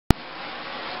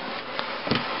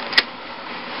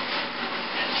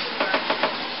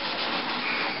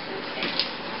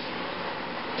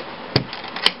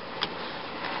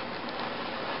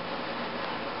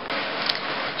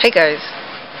Hey guys,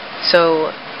 so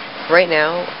right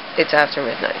now it's after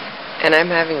midnight and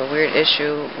I'm having a weird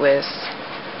issue with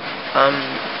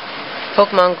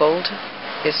Pokemon Gold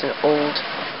is an old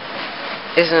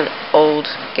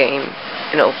game,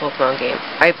 an old Pokemon game.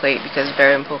 I play it because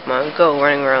better than Pokemon Go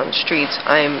running around the streets.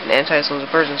 I'm an antisocial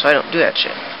person, so I don't do that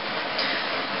shit.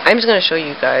 I'm just gonna show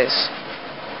you guys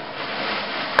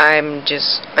I'm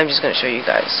just gonna show you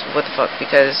guys what the fuck,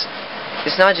 because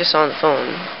it's not just on the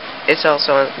phone, it's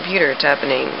also on the computer. It's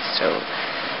happening. So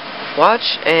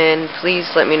watch and please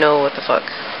let me know what the fuck.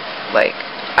 Like,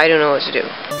 I don't know what to do.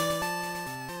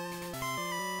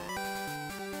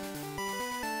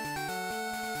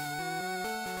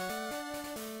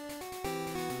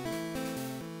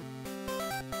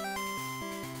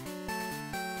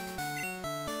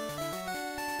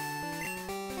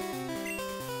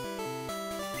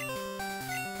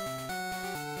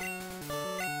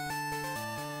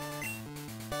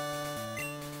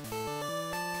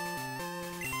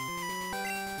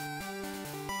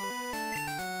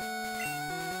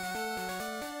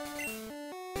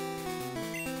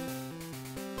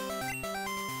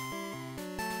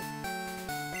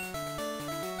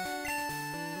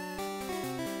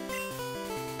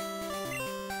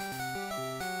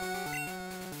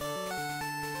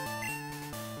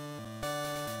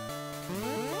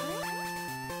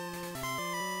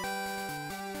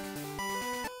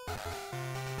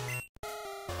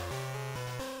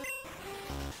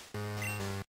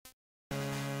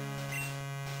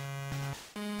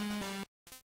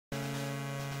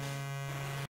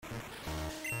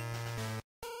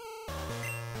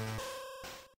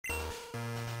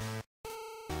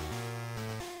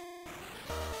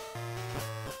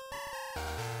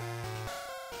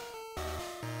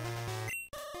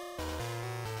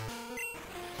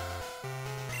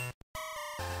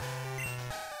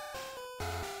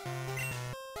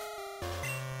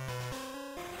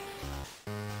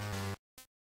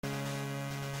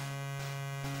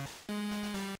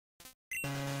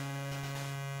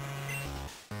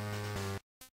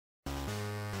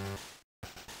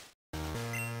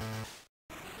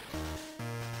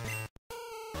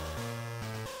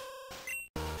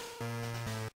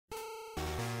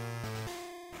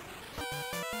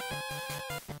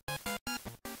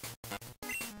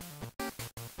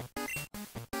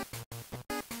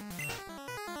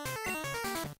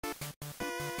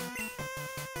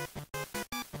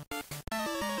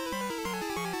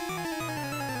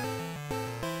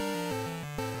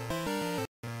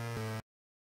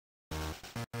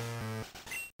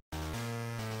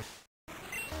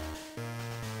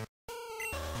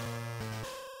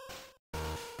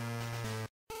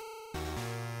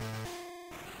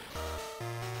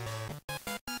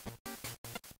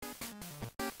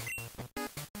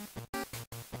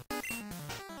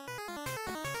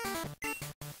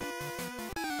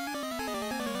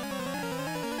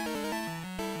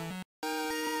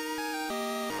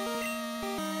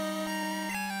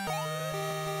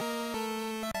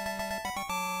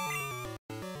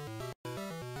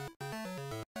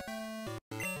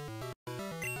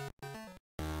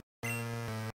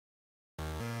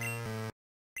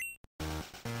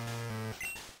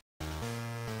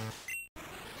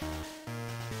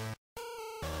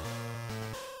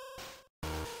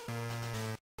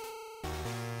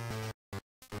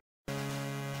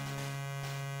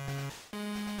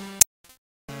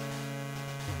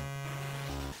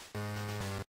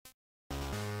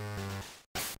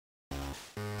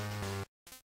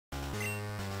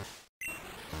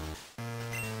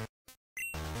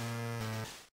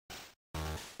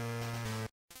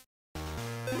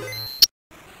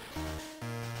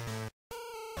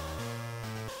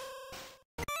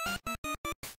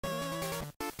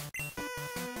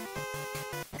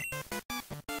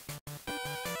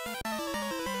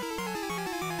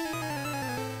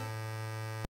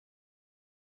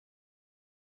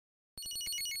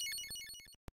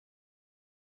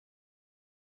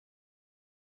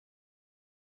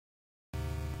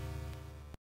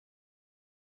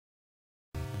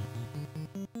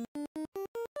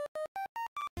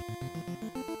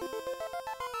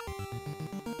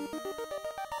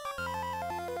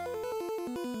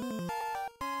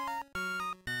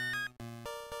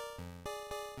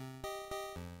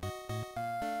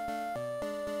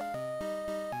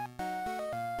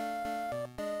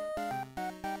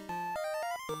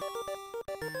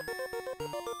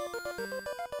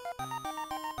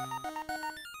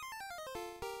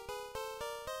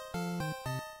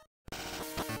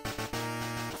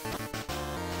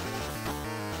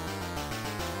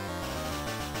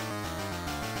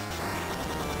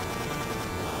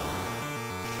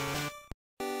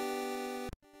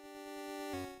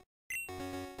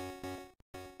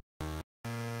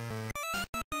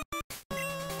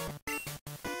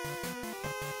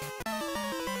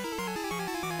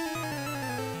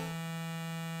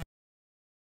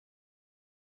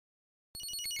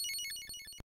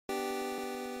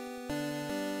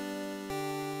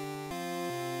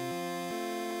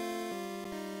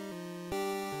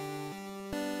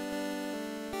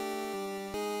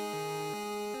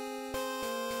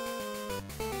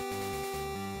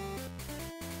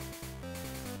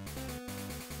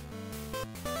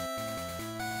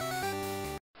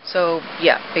 So,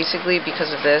 yeah, basically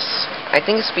because of this, I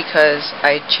think it's because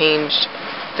I changed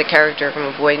the character from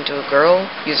a boy into a girl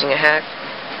using a hack.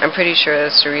 I'm pretty sure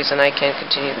that's the reason I can't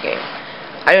continue the game.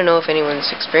 I don't know if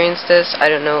anyone's experienced this. I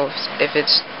don't know if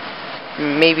it's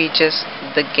maybe just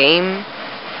the game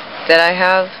that I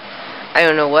have. I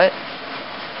don't know what.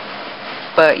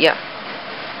 But, yeah.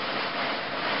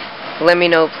 Let me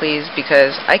know, please,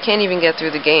 because I can't even get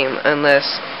through the game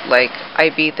unless, like,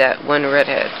 I beat that one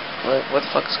redhead. Like, what the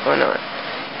fuck is going on?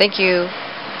 Thank you.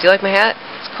 Do you like my hat?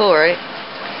 It's cool, right?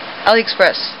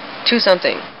 AliExpress. 2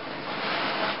 something.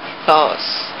 Boss.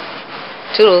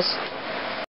 Toodles.